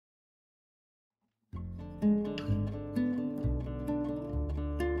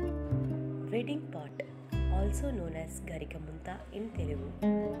wedding pot, also known as Garika muntha in Telugu,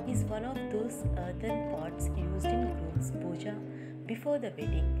 is one of those earthen pots used in groom's puja before the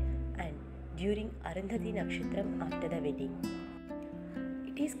wedding and during Arundhati Nakshatram after the wedding.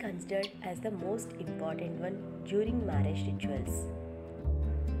 It is considered as the most important one during marriage rituals.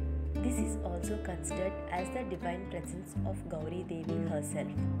 This is also considered as the divine presence of Gauri Devi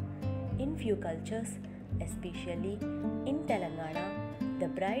herself. In few cultures, especially in Telangana, the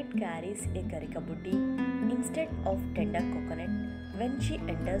bride carries a Garika Buddi instead of tender coconut when she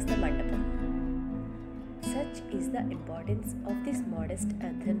enters the mandapam. Such is the importance of this modest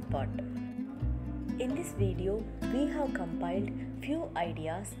earthen pot. In this video, we have compiled few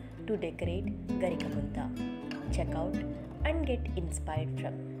ideas to decorate Garika muntha. Check out and get inspired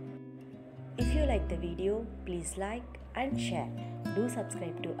from. If you like the video, please like and share. Do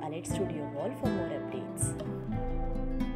subscribe to Alert Studio Wall for more